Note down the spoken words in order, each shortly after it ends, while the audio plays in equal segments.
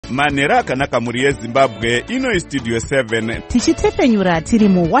manhero akanaka muri yezimbabwe. Ino istudio 7 tichitefenyura tiri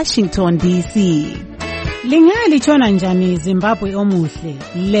muWashington DC. Lingalitshona njani Zimbabwe omuhle?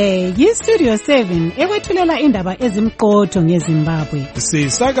 Le yistudio 7 ekwethulela indaba ezimqotho ngeZimbabwe.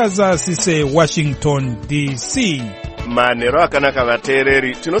 Sisakaza sise Washington DC. Manhero akanaka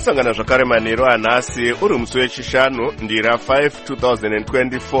vateereri, tinosangana zvakare manhero anhasi uri musi wechishanu ndira 5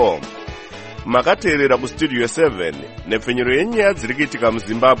 2024. Makateerera kustudio 7 nepfenyuro yenyaya dziri kuitika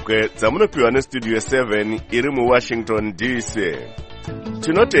muZimbabwe dzamunopiwa nestudio 7 iri muWashington DC.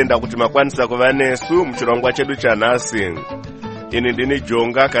 Tinotenda kuti makwanisa kuva nesu muchirongwa chedu chanhasi. Ini ndini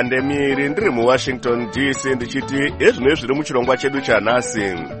Jonga Kandemiri ndiri muWashington DC ndichiti ezvino zviri muchirongwa chedu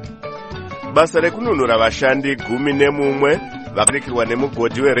chanhasi. Basa rekununura vashandi 11 vakarikirwa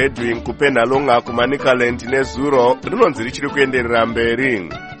nemugodhi weredwing kupenhalonga kumanicaland nezuro rinonzi richiri kuenderera mberi.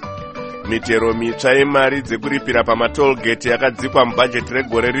 Mitero mitsva yemari dzekuripira pamatolgate yakadzikwa mubhajeti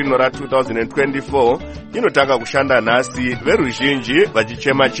regore rino ra2024 inotanga kushanda nhasi, veruzhinji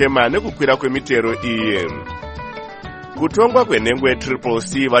vachichema-chema nekukwira kwemitero iyi. Kutongwa kwenhengo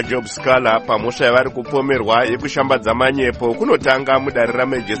yeCCC vajob scala pamhosva yavari kupomerwa yekushambadza manyepo kunotanga mudare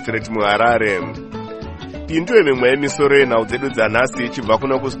ramajistrate muHarare. Iyi ndiyo mimwe yemisoro yenhau dzedu dzanhasi ichibva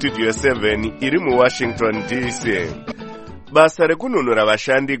kuno kustudio 7 iri muWashington DC. Basa rekununura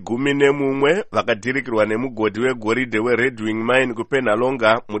vashandi 11 vakadhirikirwa nemugodhi wegoridhe weredwing mine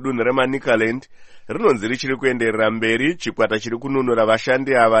kupenhalonga mudunhu remanicaland rinonzi richiri kuenderera mberi. Chikwata chiri kununura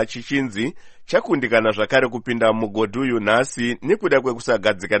vashandi ava chichinzi chakundikana zvakare kupinda mugodhi uyu nhasi nekuda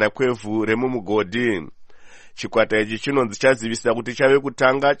kwekusagadzikana kwevhu remumugodhi. Chikwata ichi chinonzi chazivisa kuti chave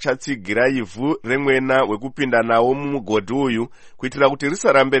kutanga chatsigira ivhu remwena wekupinda nawo mumugodhi uyu kuitira kuti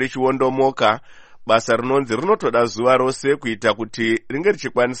risarambe richiondomoka. Basa rinonzi rinotoda zuva rose kuita kuti ringe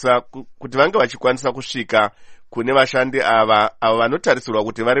richikwanisa kuti vange vachikwanisa kusvika kune vashandi ava vanotarisirwa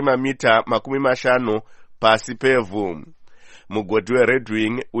kuti vari mamita 50 pasi pevhu. Mugodhi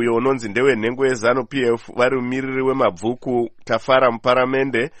weredwing uyo unonzi ndewenhengo yeZanu PF vari mumiriri wemabvuku Tafara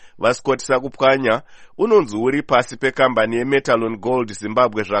muparamende vasikotisa kupwanya unonzi uri pasi pekambani yeMetal Gold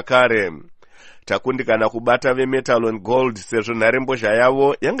Zimbabwe zvakare. Takundikana kubata veMetal Gold sezvo nharembozha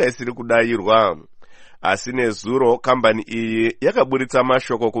yavo yanga isiri kudayirwa. Asi nezuro kambani iyi yakaburitsa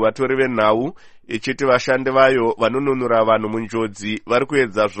mashoko kuvatori venhau ichiti vashandi vayo vanonunura vanhu munjodzi vari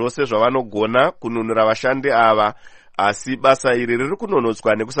kuedza zvose zvavanogona kununura vashandi ava, asi basa iri riri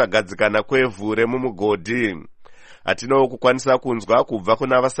kunonotswa nekusagadzikana kwevhu remumugodhi. Hatinawo kukwanisa kunzwa kubva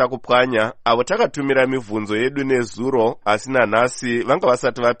kuna vasakupwanya avo takatumira mibvunzo yedu nezuro, asi nanhasi vanga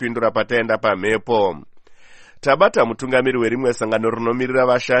vasati vapindura pataenda pamhepo. Tabata mutungamiri werimwe sangano rinomirira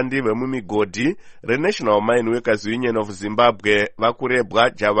vashandi vemumigodhi reNational Mine Workers Union of Zimbabwe vakurebwa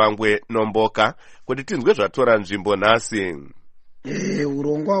Javangwe Nomboka kuti tinzwe zvatora nzvimbo nhasi.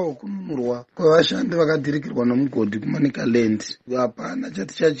 Urongwa hwekununurwa kwevashandi vakadhirikirwa nomugodhi kumanicaland hapana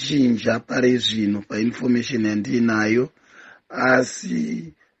chati chachinja pari zvino painformation yandinayo,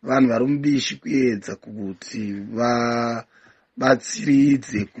 asi vanhu vari mubishi kuedza kuti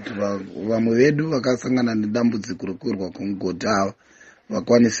vabatsiridze kuti vamwe vedu vakasangana nedambudziko rekuwirwa kwemugodhi ava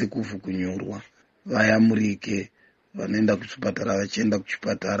vakwanise kuvhukunyurwa, vayamurike, vanoenda kuchipatara vachienda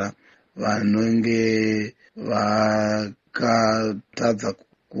kuchipatara, vanenge vakatadza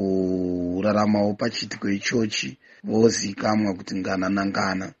kuraramawo pachiitiko ichochi vozikamwa kuti ngana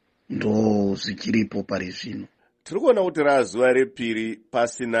nangana. Ndo zvichiripo pari zvino. Tiri kuona kuti razuva repiri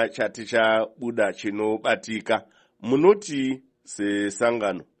pasina chati chabuda chinobatika. Munoti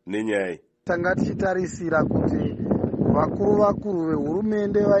sesangano nenyaya. Tanga tichitarisira kuti vakuru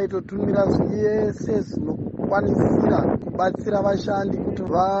vehurumende vaitotumira zvese zvinokwanisira kubatsira vashandi kuti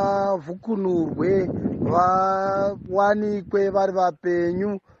vavhukunurwe, vawanikwe vari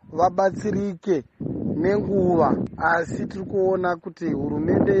vapenyu, vabatsirike nenguva. Asi tiri kuona kuti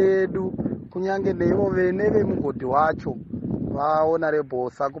hurumende yedu kunyange neivo vene vemugodhi wacho vaona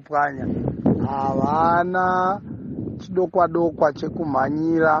rebhosa kupwanya havana chidokwa-dokwa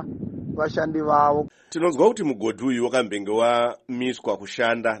chekumhanyira vashandi vavo. Tinonzwa kuti mugodhi uyu wakambenge wamiswa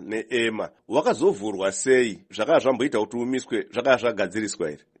kushanda neEMA. Wakazovhurwa sei? Zvakava zvamboita kuti umiswe, zvakava zvagadziriswa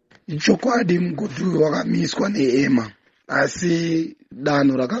here? Chokwadi mugodhi uyu wakamiswa neEMA, asi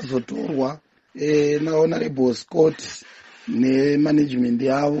danho rakazotorwa naHonorable Scott nemanagement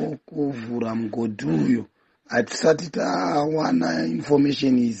yavo kuvhura mugodhi uyu. Hatisati tawana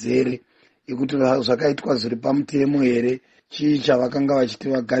information izere yekuti zvakaitwa zviri pamutemo here, chii chavakanga vachiti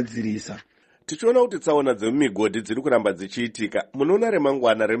vagadzirisa. Tichiona kuti tsaona dzemumigodhi dziri kuramba dzichiitika, munoona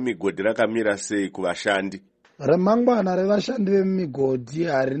remangwana remumigodhi rakamira sei kuvashandi? Remangwana revashandi vemumigodhi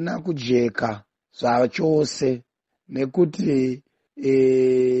harina kujeka zvachose, nekuti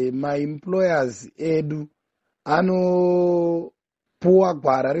maemployers edu anopuwa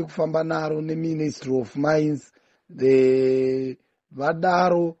gwara rekufamba naro neministry of mines.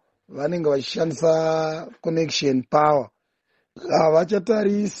 Vadaro vanenge vachishandisa connection power.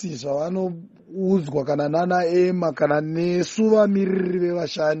 Havachatarisi zvavanoudzwa kana nana ema kana nesu vamiriri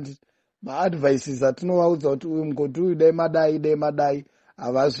vevashandi. Maadvices atinovaudza kuti uyu mugodi uyu dai madai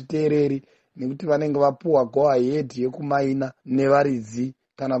havazviteereri, nekuti vanenge vapuwa go ahead yekumaina nevaridzi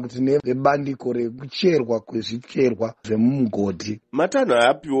kana kuti nevebandiko rekucherwa kwezvicherwa zvemumugodhi. Matanho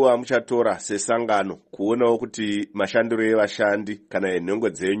apiwa muchatora sesangano kuonawo kuti mashandiro evashandi kana enhongo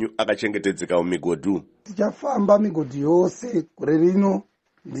dzenyu akachengetedzeka mumigodhi. Tichafamba migodhi yose gore rino.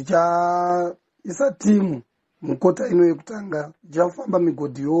 Ndichaisa timu mukota ino yekutanga. Tichafamba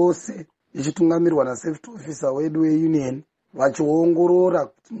migodhi yose ichitungamirwa nasafety officer wedu weunion, vachiongorora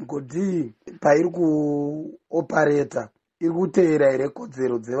kuti migodhi pairi kuopareta iri kuteera here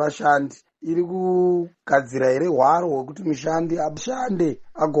kodzero dzevashandi, iri kugadzira here hwaro hwekuti mushandi ashande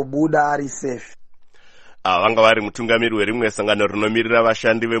agobuda ari safe. Vanga vari mutungamiri werimwe sangano rinomirira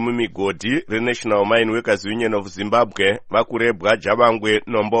vashandi vemumigodhi reNational Mine Workers Union of Zimbabwe, vakurebwa Javangwe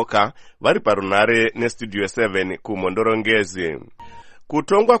Nomboka, vari parunhare nestudio 7 kumhondorongezi.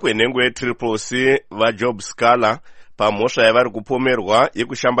 Kutongwa kwenhengo yeTriple-C vaJob Scala pamhosva yavari kupomerwa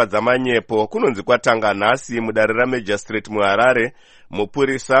yekushambadza manyepo kunonzi kwatanga nhasi mudare raMagistrate muHarare.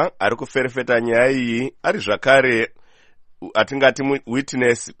 Mupurisa ari kuferefeta nyaya iyi ari zvakare atingati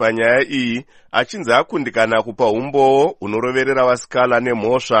witness panyaya iyi, achinzi akundikana kupa umboo hunoroverera vaScala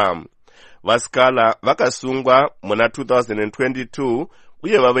nemhosva. VaScala vakasungwa muna 2022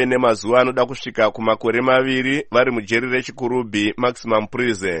 uye vave nemazuva anoda kusvika kumakore 2 vari mujeri rechikurubhi maximum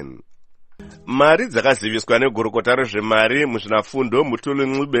prison. Mari dzakaziviswa negurukota rezvemari muzvinafundo Mutuli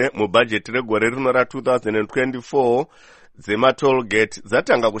Ncube mubhajeti regore rino ra2024 dzematollgate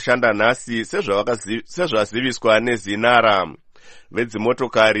dzatanga kushanda nhasi sezvaziviswa neZinara.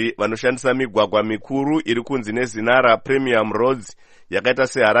 Vedzimotokari vanoshandisa migwagwa mikuru iri kunzi neZinara Premium Roads yakaita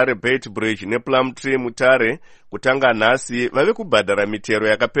seHarare Bait Bridge nePlumtree Mutare kutanga nhasi vave kubhadhara mitero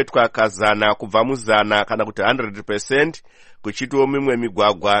yakapetwa kazana kubva muzana kana kuti 100%, kuchitiwo mimwe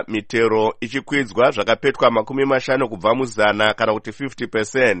migwagwa mitero ichikwidzwa zvakapetwa 50 kubva muzana kana kuti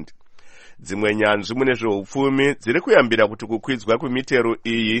 50%. Dzimwe nyanzvi mune zveupfumi dziri kuyambira kuti kukwidzwa kwemitero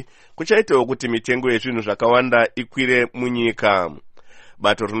iyi kuchaitawo kuti mitengo yezvinhu zvakawanda ikwire munyika.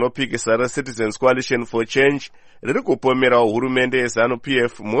 Bato rinopikisa reCitizens Coalition for Change riri kupomerawo hurumende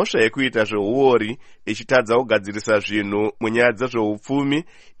yeZANU-PF mhosva yekuita zveuori ichitadza kugadzirisa zvinhu munyaya dzezveupfumi,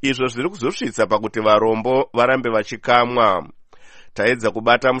 izvo zviri kuzosvitsa pakuti varombo varambe vachikamwa. Taedza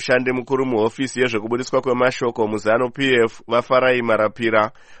kubata mushandi mukuru muhofisi yezvekubudiswa kwemashoko muZANU-PF vaFarai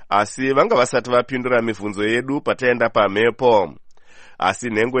Marapira, asi vanga vasati vapindura mibvunzo yedu pataenda pamhepo. Asi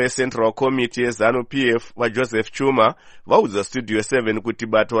nhengo yeCentral Committee yeZANU-PF vaJoseph Chuma vaudza Studio 7 kuti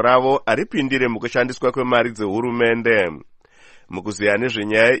bato ravo aripindire mukushandiswa kwemari dzehurumende. Mukuziya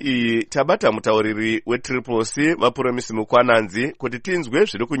nezvenyaya iyi tabata mutauriri weTriple-C vaPuromisi Mukwananzi kuti tinzwe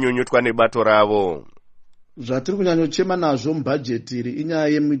zviri kunyunyutwa nebato ravo. Zvatiri kunyanyochema nazvo mubhajeti iri inyaya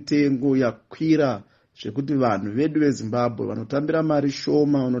yemitengo yakwira, zvekuti vanhu vedu veZimbabwe vanotambira mari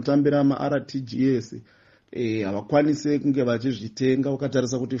shoma, vanotambira maRTGS havakwanise kunge vachizvitenga.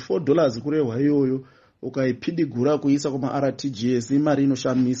 Ukatarisa kuti $4 kurehwa iyoyo ukaipidigura kuisa kumaRTGS imari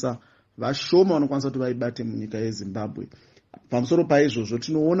inoshamisa. Vashoma vanokwanisa kuti vaibate munyika yeZimbabwe. Pamusoro paizvozvo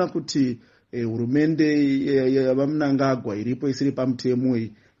tinoona kuti hurumende yavaMnangagwa iripo isiri pamutemo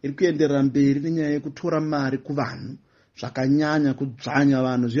iyi iri kuenderera mberi nenyaya yekutora mari kuvanhu zvakanyanya, kudzvanya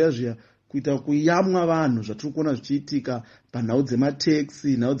vanhu zviya kuita kuyamwa vanhu zvatiri kuona zvichiitika panhau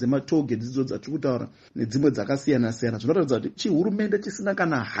dzemateksi, nhau dzematollgate dzidzo dzatiri kutaura nedzimwe dzakasiyana-siyana. Zvinoratidza kuti chihurumende chisina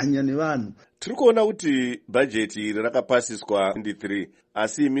kana hanya nevanhu. Tiri kuona kuti bhajeti iri rakapasiswa 23,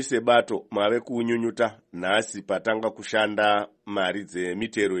 asi imi sebato mave kunyunyuta nhasi patanga kushanda mari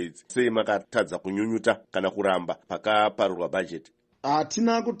dzemitero idzi. Sei makatadza kunyunyuta kana kuramba pakaparurwa bhajeti?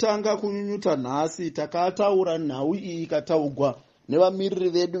 Hatina kutanga kunyunyuta nhasi, takataura nhau iyi ikataurwa nevamiriri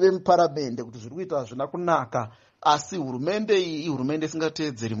vedu vemuparabende kuti zviri kuita hazvina kunaka, asi hurumende iyi hurumende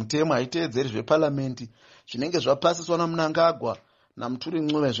isingateedzeri mutemo, haiteedzeri zveparamende. Zvinenge zvapasiswa naMnangagwa naMutuli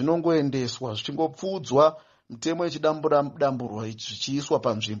Ncube zvinongoendeswa zvichingopfudzwa, mutemo ichidamburwa zvichiiswa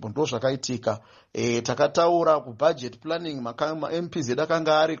panzvimbo. Ndo zvakaitika. Takataura kubudget planning, MPs edu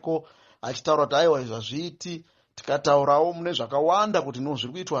akanga ariko achitaura kuti aiwa izvi hazviiti. Tikataurawo mune zvakawanda kuti no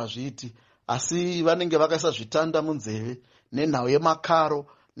zviri kuitwa hazviiti, asi vanenge vakaisa zvitanda munzeve nenhau yemakaro,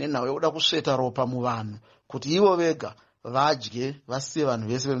 nenhau yekuda kusveta ropa muvanhu kuti ivo vega vadye vasiye vanhu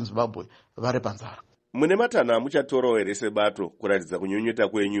vese vemuZimbabwe vari panzara. Mune matana muchatorawo here sebato kuratidza kunyunyuta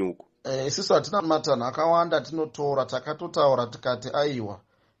kwenyu uku? Isusu hatina matana akawanda atinotora, takatotaura tikati aiwa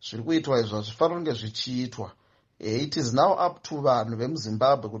zviri kuitwa izvo hazvifanira kunge zvichiitwa. It is now up to vanhu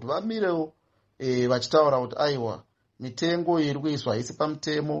vemuzimbabwe kuti vamirewo vachitaura kuti aiwa mitengo iri kuiswa haisi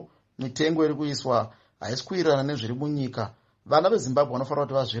pamutemo, mitengo iri kuiswa haisi kuwirirana nezviri munyika. Vana vezimbabwe vanofanira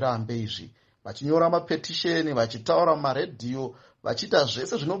kuti vazvirambe izvi, vachinyora mapetisheni, vachitaura mumaredhiyo, vachiita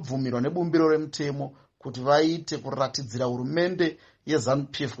zvese zvinobvumirwa nebumbiro remutemo kuti vaite kuratidzira hurumende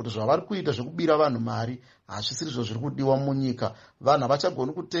yeZANU-PF kuti zvavari kuita zvekubira vanhu mari hazvisiri zvo zviri kudiwa munyika. Vanhu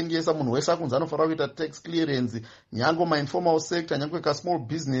havachagoni kutengesa, munhu wese akunzi anofanira kuita tax clearance, nyange mainformal sector, nyange kasmall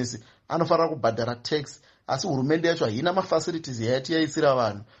business anofanira kubhadhara tax. Asi hurumende yacho haina mafacilities yaiti yaisira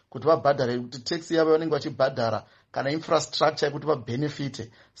vanhu kuti vabhadhare, kuti tax yavo vanenge vachibhadhara kana infrastructure yekuti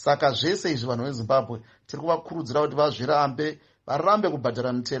vabenefite. Saka zvese izvi vanhu veZimbabwe tiri kuvakurudzira kuti vazvirambe, varambe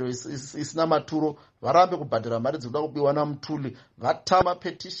kubhadhara mitero isina maturo, varambe kubhadhara mari dzinoda kubiwa namutuli, vatama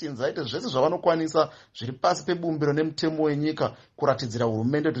petitions, vaite zvese zvavanokwanisa zviri pasi pebumbiro nemutemo wenyika kuratidzira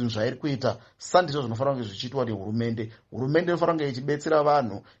hurumende kuti zvairi kuita sandizvo zvinofanira kunge zvichiitwa nehurumende. Hurumende inofanira kunge ichibetsera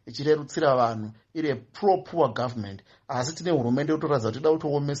vanhu, ichirerutsira vanhu, iri pro-poor government. Asi tine hurumende yotoratidza kuti ida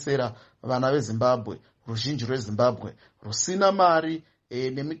kutoomesera vana veZimbabwe, ruzhinji rweZimbabwe rusina mari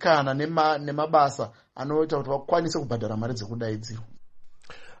nemikana nemabasa anoita kuti vakwanise kubhadhara mari dzekudaidzirwa.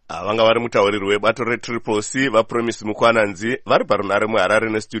 Vanga vari mutauriri webato retriple C vaPromise Mukwananzi vari parunare muHarare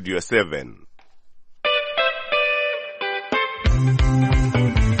nestudio 7.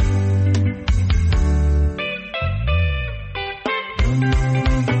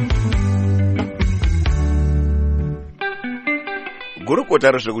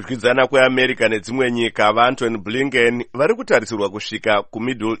 Gurukota rezvekudyidzana kweAmerica nedzimwe nyika vaAntony Blinken vari kutarisirwa kusvika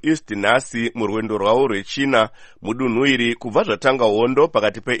kuMiddle East nhasi murwendo rwavo rwechina mudunhu iri kubva zvatanga hondo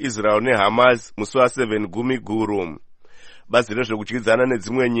pakati peIsrael neHamas musi wa7 gumi guru. Bazi rezvekudyidzana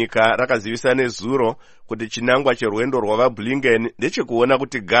nedzimwe nyika rakazivisa nezuro kuti chinangwa cherwendo rwavaBlinken ndechekuona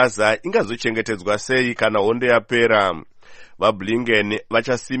kuti Gaza ingazochengetedzwa sei kana hondo yapera. VaBlinken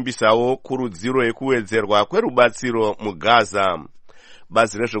vachasimbisawo kurudziro yekuwedzerwa kwerubatsiro muGaza.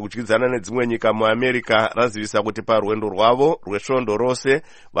 Bazi rezvekudyidzana nedzimwe nyika muAmerica razivisa kuti parwendo rwavo rwesvondo rose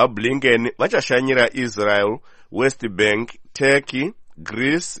vaBlinken vachashanyira Israel, West Bank, Turkey,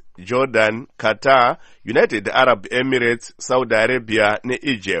 Greece, Jordan, Qatar, United Arab Emirates, Saudi Arabia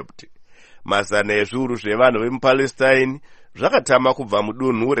neEgypt. Mazana ezviuru zvevanhu vemuPalestine zvakatama kubva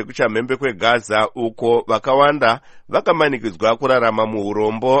mudunhu rekuchamhembe kweGaza uko vakawanda vakamanikidzwa kurarama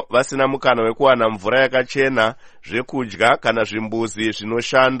muurombo vasina mukana wekuwana mvura yakachena, zvekudya kana zvimbuzi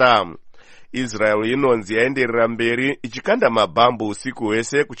zvinoshanda. Israel inonzi yaenderera mberi ichikanda mabhambu usiku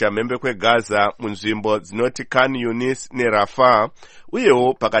hwese kuchamhembe kweGaza munzvimbo dzinoti Khan Yunis neRafah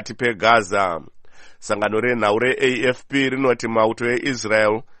uyewo pakati peGaza. Sangano renhau reAFP rinoti mauto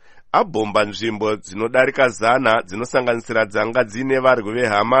eIsrael abhomba nzvimbo dzinodarika 100 dzinosanganisira dzanga dzine varwi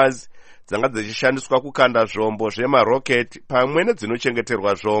veHamas, dzanga dzichishandiswa kukanda zvombo zvemaroketi pamwe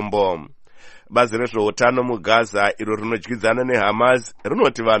nedzinochengeterwa zvombo. Bazi rezveutano muGaza iro rinodyidzana neHamas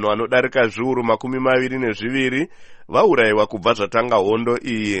rinoti vanhu vanodarika zviuru 22 vaurayiwa kubva zvatanga hondo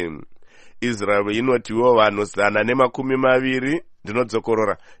iyi. Israel inotiwo vanhu 120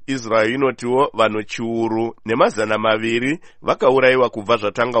 ndinodzokorora. Israel inotiwo vanhu 100 vakaurayiwa kubva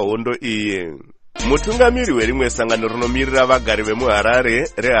zvatanga hondo iyi. Mutungamiri werimwe sangano rinomirira vagari vemuHarare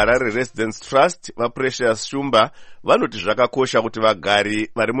reHarare Residence Trust vaPrecious Shumba vanoti zvakakosha kuti vagari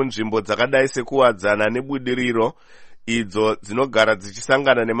vari munzvimbo dzakadai sekuwadzana nebudiriro idzo dzinogara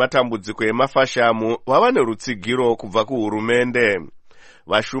dzichisangana nematambudziko emafashamu vava nerutsigiro kubva kuhurumende.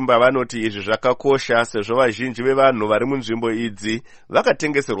 Vashumba vanoti izvi zvakakosha sezvo vazhinji vevanhu vari munzvimbo idzi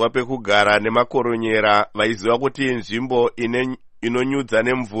vakatengeserwa pekugara nemakoronyera vaiziva kuti inzvimbo inonyudza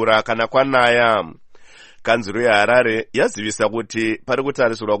nemvura kana kwanaya. Kanzuro yeHarare yazivisa kuti pari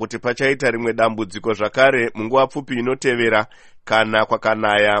kutarisirwa kuti pachaita rimwe dambudziko zvakare munguva pfupi inotevera kana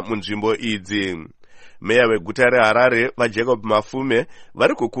kwakanaya munzvimbo idzi. Meya weguta reHarare vaJacob Mafume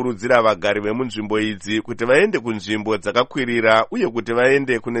vari kukurudzira vagari vemunzvimbo idzi kuti vaende kunzvimbo dzakakwirira uye kuti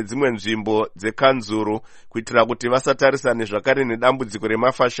vaende kune dzimwe nzvimbo dzekanzuru kuitira kuti vasatarisane zvakare nedambudziko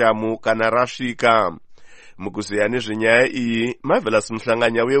remafashamu kana rasvika. Mukuzeya nezvenyaya iyi, Marvelous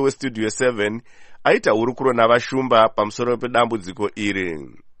Muhlanganya uye westudio 7 aita hurukuro navashumba pamusoro pedambudziko iri.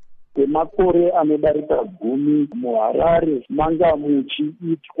 kwemakore anodarika 10 muHarare manga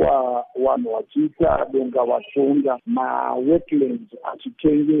muchiitwa vanhu vachiita donga vatonga, mawetlands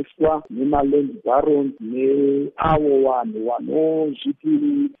achitengeswa nemaland barons neavo vanhu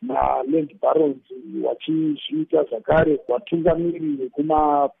vanozviti maland barons vachizviita zvakare vatungamiri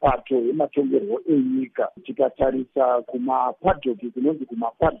vekumapato ematongerwo enyika. Tikatarisa kumapadhoki kunonzi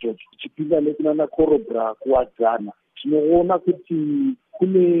kumapadhoki tichipinda nekunana korobra kuwadzana, tinoona kuti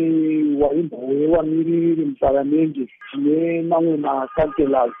kune waimbove vamiriri muparamende, tine mamwe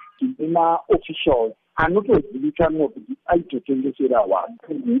makanselas, tine maofficials anotozivikanwa kuti aitotengesera vanhu.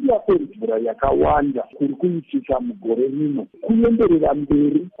 India kwemvura yakawanda kuri kuitika mugore rino, kuenderera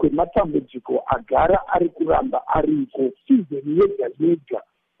mberi kwematambudziko agara ari kuramba ariko. Sizoni yega yega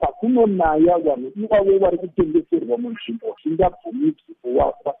pakunonaya vanhu ivavo vari kutengeserwa munzvimbo dzisingabvumiki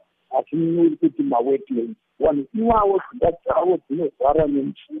kuvakwa, asi kuti mawetlands vanhu ivavo dzimba dzavo dzinovhara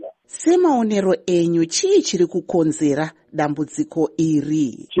nemvura. Semaonero enyu chii chiri kukonzera dambudziko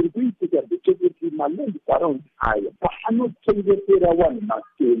iri? Chiri kuitika ndechekuti maland barons aya paanotengesera vanhu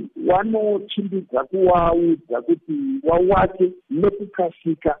mastengi vanochimbidza kuvaudza kuti vawake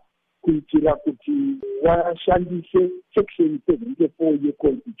nekukasika kuitira kuti vashandise section 74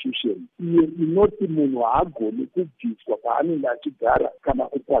 yeconstitution iyo inoti munhu haagoni kubviswa paanenge achigara kana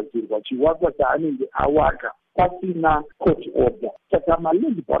kukwadzirwa chivakwa chaanenge awaka pasina court order. Saka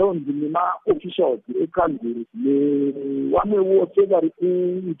maland barons nemaofficials ekanzuru nevamwe vose vari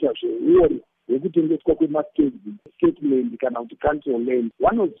kuita zveuori hwekutengeswa kwemastengi, state land kana kuti council land,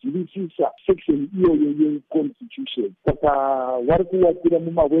 vanozivisisa section iyoyo yeconstitution. Saka vari kuwakira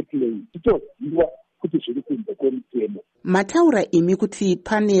mumawetlands titoziva kuti zviri kunze kwemutemo. Mataura imi kuti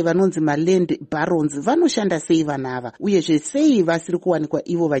pane vanonzi maland barons vanoshanda sei vanava, uyezve sei vasiri kuwanikwa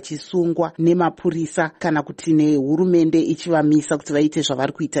ivo vachisungwa nemapurisa kana kuti nehurumende ichivamisa kuti vaite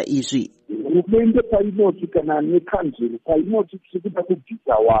zvavari kuita izvi? Hurumende painoti kana nekanzuru painoti tiri kuda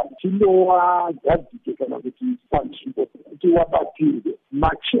kubvisa vanhu tindovagadzike kana kuti panzvimbo kuti vabatirwe,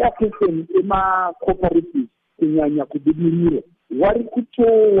 machairperson emacooperative kunyanya kubudiriro vari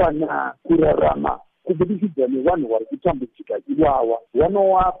kutowana kurarama kubudikidza nevanhu vari kutambudzika ivava.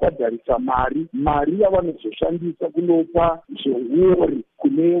 Vanovabhadharisa mari yavanozoshandisa kunopa zveuori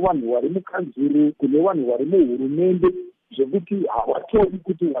kune vanhu vari mukanzuru, kune vanhu vari muhurumende, zvekuti havatori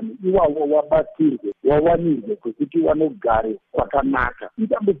kuti vanhu ivavo vabatirwe, vawanirwe kwekuti vanogare kwakanaka.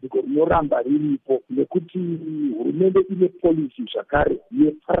 Idambudziko rinoramba riripo nekuti hurumende ine policy zvakare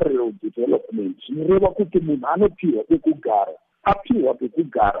yeparallel development, zvinoreva kuti munhu anopiwa pekugara, apiwa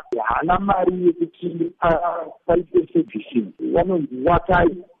pekugara haana mari yekuti apaite services. Vanonzi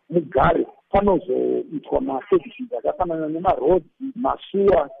wakai mugare, panozoitwa maservices akafanana nemarodzi,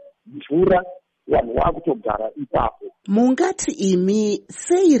 masuwa, mvura, vanhu vakutogara ipapo. Mungati imi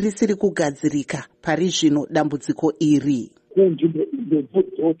sei risiri kugadzirika pari zvino dambudziko iri? Kunzvimbo idzodzo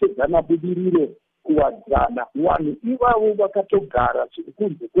dzose dzamabudiriro kuwadzana, vanhu ivavo vakatogara zviri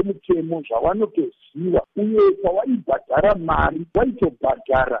kunze kwemutemo zvavanotoziva, uye pavaibhadhara mari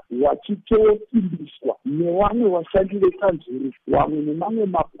vaitobhadhara vachitosimbiswa nevamwe vashandi vekanzuru, vamwe nemamwe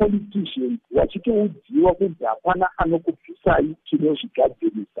mapoliticians vachitoudziwa kuti hapana anokubvisai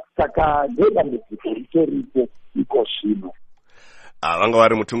chinozvigadzirisa. Saka ndedambudziko ritoripo iko zvino. Vanga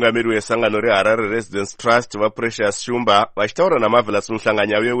vari mutungamiri wesangano reHarare Residence Trust vaPrecious Shumba vachitaura naMarvelous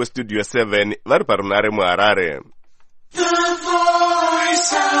Muhlanganya weStudio 7 vari parunare muHarare. The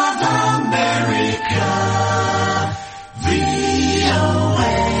Voice of America,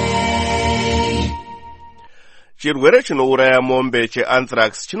 VOA. Chirwere chinouraya mombe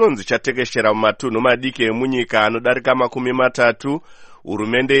cheanthrax chinonzi chatekeshera mumatunhu madiki emunyika anodarika 30,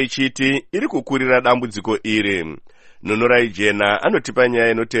 hurumende ichiti iri kukurira dambudziko iri. Nonorai Jena anotipa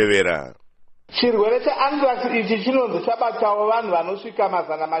nyaya inotevera. Chirwere cheanthrax ichi chinonzi chabatawo vanhu vanosvika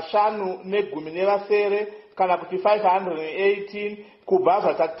 517 kana kuti 518 kubva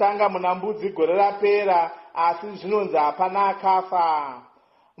zvachatanga muna Mbudzi gore rapera, asi zvinonzi hapana akafa.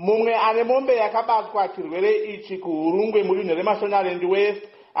 Mumwe ane mombe yakabatwa chirwere ichi kuhurungwe mudunhu reMashonaland West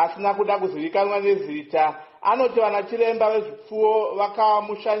asina kuda kuzivikanwa nezita, anoti vanachiremba vezvipfuwo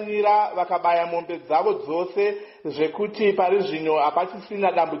vakamushanyira vakabaya mombe dzavo dzose zvekuti pari zvino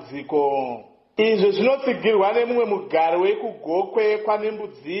hapachisina dambudziko. Izvi zvinotsigirwa nemumwe mugari wekugokwe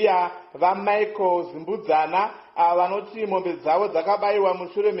kwaNembudziya vaMichael Zimbudzana, vanoti mombe dzavo dzakabayiwa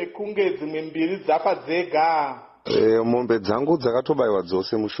mushure mekunge dzimwe 2 dzafa dzega. Mombe dzangu dzakatobayiwa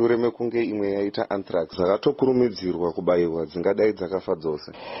dzose mushure mekunge imwe yaita anthrax dzakatokurumidzirwa kubayiwa dzingadai dzakafa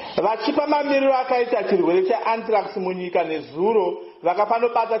dzose. Vachipa mamiriro akaita chirwere cheanthrax munyika nezuro,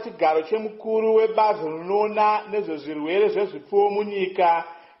 vakapanobata chigaro chemukuru webazi rinoona nezvezvirwere zvezvipfuwo munyika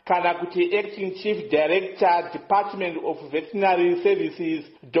kana kuti Acting Chief Director Department of Veterinary Services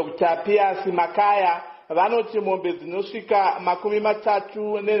Dr. Piers Makaya vanoti mombe dzinosvika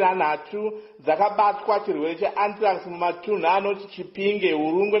 33 dzakabatwa chirwere cheanthrax mumatunhu anoti Chipinge,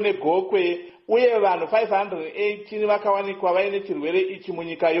 Hurungwe neGokwe, uye vanhu 518 vakawanikwa vaine chirwere ichi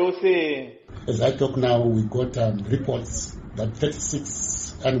munyika yose. As I talk now, we got reports that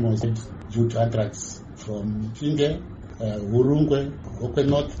 36 animals died due to anthrax from Chipinge, Hurungwe, Gokwe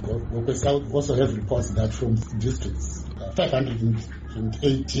North, Gokwe South. Also have reports that from districts,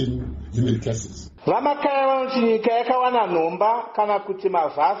 518 human cases. Vamakaya vanoti nyika yakawana nhomba kana kuti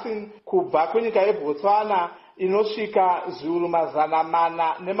mavhasi kubva kunyika yeBotswana inosvika zviuru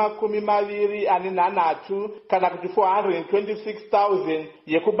 423 kana kuti 426,000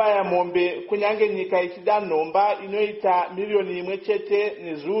 yekubaya mombe, kunyange nyika ichida nhomba inoita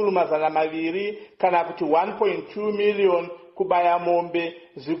 1,200,000 kana kuti 1.2 million kubaya mombe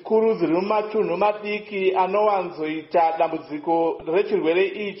zvikuru zviri mumatunhu madiki anowanzoita dambudziko rechirwere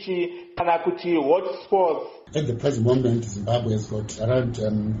ichi kana kuti hotspots. At the present moment, Zimbabwe has got around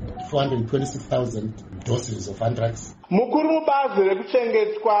 426,000 doses of anthrax. Mukuru mubazi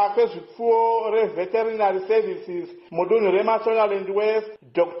rekuchengetwa kwezvipfuwo reveterinary services mudunhu reMashonaland West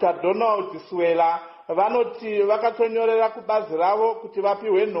Dr. Donald Swela vanoti vakatonyorera kubazi ravo kuti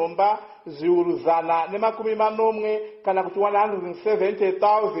vapiwe nhomba zviuru 140 kana kuti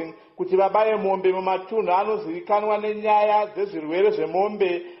 170,000 kuti vabaye mombe mumatunhu anozivikanwa nenyaya dzezvirwere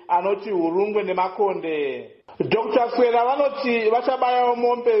zvemombe anoti Hurungwe nemakonde. Dr. Swela vanoti vachabayawo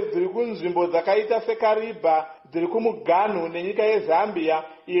mombe dziri kunzvimbo dzakaita seKariba, dziri kumuganhu nenyika yeZambia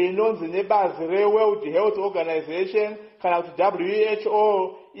iyo inonzi nebazi reWorld Health Organization kana kuti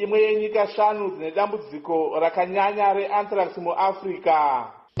WHO, imwe yenyika 5 dzine dambudziko rakanyanya reanthrax muAfrica.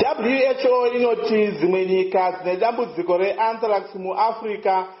 WHO inoti dzimwe nyika dzine dambudziko reanthrax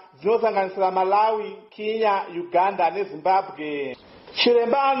muAfrica dzinosanganisira Malawi, Kenya, Uganda neZimbabwe.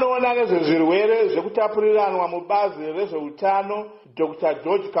 Chiremba anoona nezvezvirwere zvekutapuriranwa mubazi rezveutano Dr.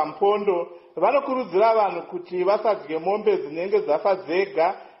 George Kampondo vanokurudzira vanhu kuti vasadye mombe dzinenge dzafa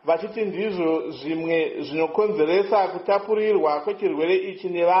dzega, vachiti ndizvo zvimwe zvinokonzeresa kutapurirwa kwechirwere ichi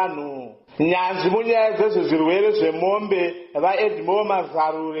nevanhu. Nyanzvi munyaya dzezvezvirwere zvemombe vaEdmore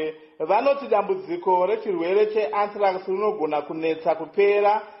Mazarure vanoti dambudziko rechirwere cheanthrax rinogona kunetsa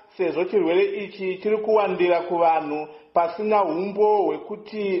kupera sezvo chirwere ichi chiri kuwandira kuvanhu pasina umbo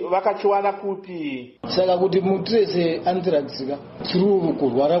hwekuti vakachiwana kupi. Saka kuti mutrese anthrax through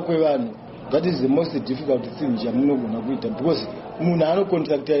kurwara kwevanhu, that is the most difficult thing yamunogona kuita, because munhu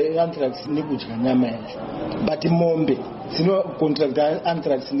anocontracta anthrax nekudya nyama yacho, but mombe dzinocontracta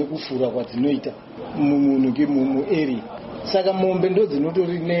anthrax nekufura kwadzinoita mumunhu muarea. Saka mombe ndo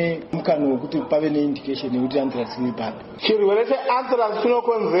dzinotori nemukana wekuti pave neindikation yekuti anthrax iri papi. Chirwere cheanthrax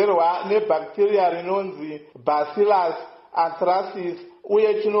chinokonzerwa nebacteria rinonzi Bacillus anthracis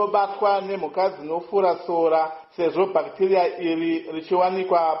uye chinobatwa nemhuka dzinofura sora sezvo bacteria iri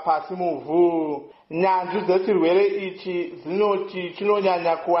richiwanikwa pasi muvhu. Nyanzvi dzechirwere ichi dzinoti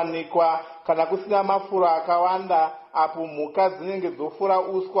chinonyanya kuwanikwa kana kusina mafuro akawanda, apo mhuka dzinenge dzofura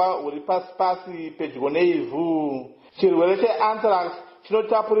uswa huri pasi pedyo neivhu. Chirwere cheanthrax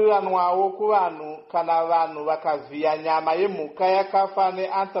chinotapuriranwawo kuvanhu kana vanhu vakavhiya nyama yemhuka yakafa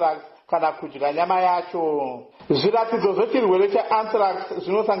neanthrax kana kudya nyama yacho. Zviratidzo zvechirwere cheanthrax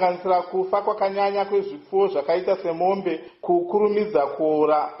zvinosanganisira kufa kwakanyanya kwezvipfuwo zvakaita semombe, kukurumidza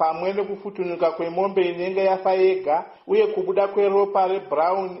kuora pamwe nekufutunuka kwemombe inenge yafa yega, uye kubuda kweropa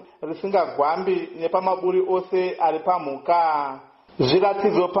rebrown risingagwambi nepamaburi ose ari pamhuka.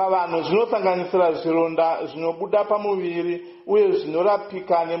 Zviratidzo pavanhu zvinosanganisira zvironda zvinobuda pamuviri uye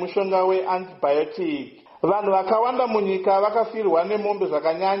zvinorapika nemushonga weantibiotic. Vanhu vakawanda munyika vakafirwa nemombe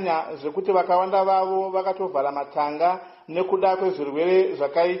zvakanyanya zvekuti vakawanda vavo vakatovhara matanga nekuda kwezvirwere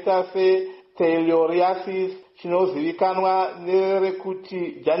zvakaita seThailoriasis, chinozivikanwa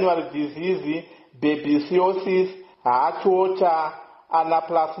nerekuti January disease, babesiosis, heartwater,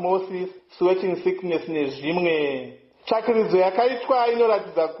 anaplasmosis, sweating sickness nezvimwe. Tsvakiridzo yakaitwa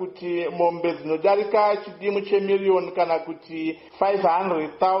inoratidza kuti mombe dzinodarika chidimu chemiliyoni kana kuti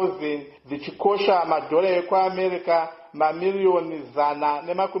 500,000 dzichikosha madhora ekuAmerica mamiliyoni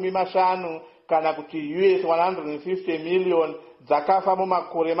 150 kana kuti US 150 million dzakafa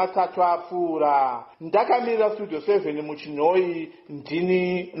mumakore 3 apfuura. Ndakamirira Studio 7 muchinhoi,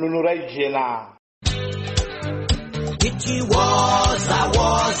 ndini Nunurai Jena. It was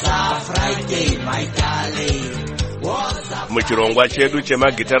a Friday, my darling. Muchirongwa chedu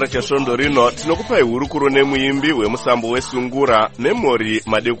chemagitara chesvondo rino tinokupai hurukuro nemuimbi wemusambo weSungura Memory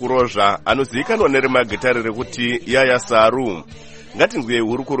Madekurozha anozivikanwa neremagitare rekuti Yaya Saru. ngatinzwei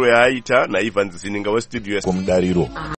hurukuro yaaita naIvan Zininga westudio mudariro.